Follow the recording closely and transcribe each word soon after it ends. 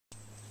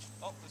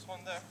Oh, there's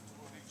one there.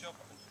 We jump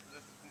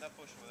in that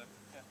bush over there.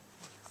 Yeah.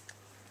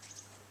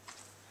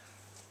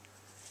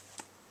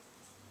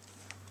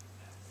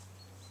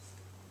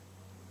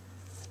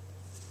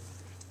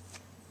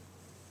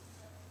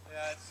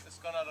 Yeah, it's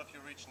gone out of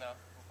your reach now,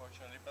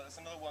 unfortunately. But there's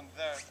another one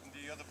there in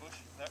the other bush.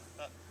 There,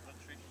 that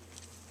tree.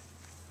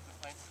 The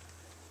pine.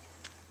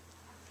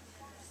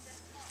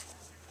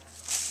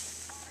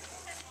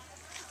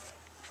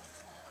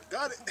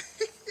 Got it.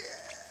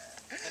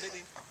 Yeah.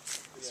 Anything?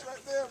 It's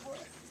right there, boy.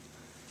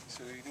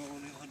 So you don't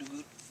want to do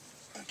good.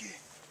 Okay.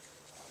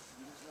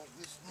 Like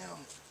this now.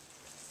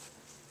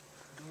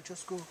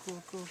 Just go,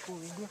 Ringlet. Go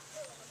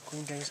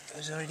in there.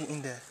 It's already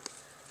in there.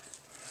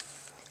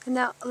 And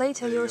now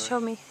later There you'll you go. show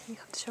me. You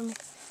have to show me.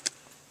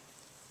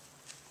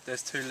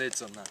 There's 2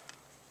 lids on that.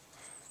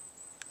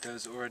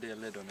 There's already a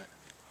lid on it.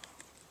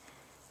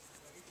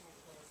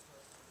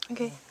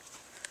 Okay.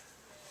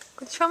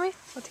 Could you show me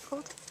what it's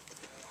called?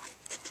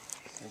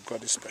 I've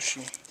got this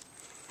machine.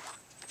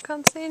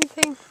 Can't see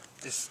anything.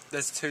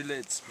 There's 2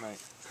 lids, mate.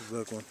 The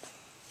black one.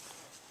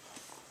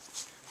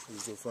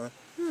 Is it fine?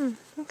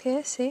 Okay,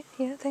 I see.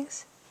 Yeah,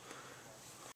 thanks.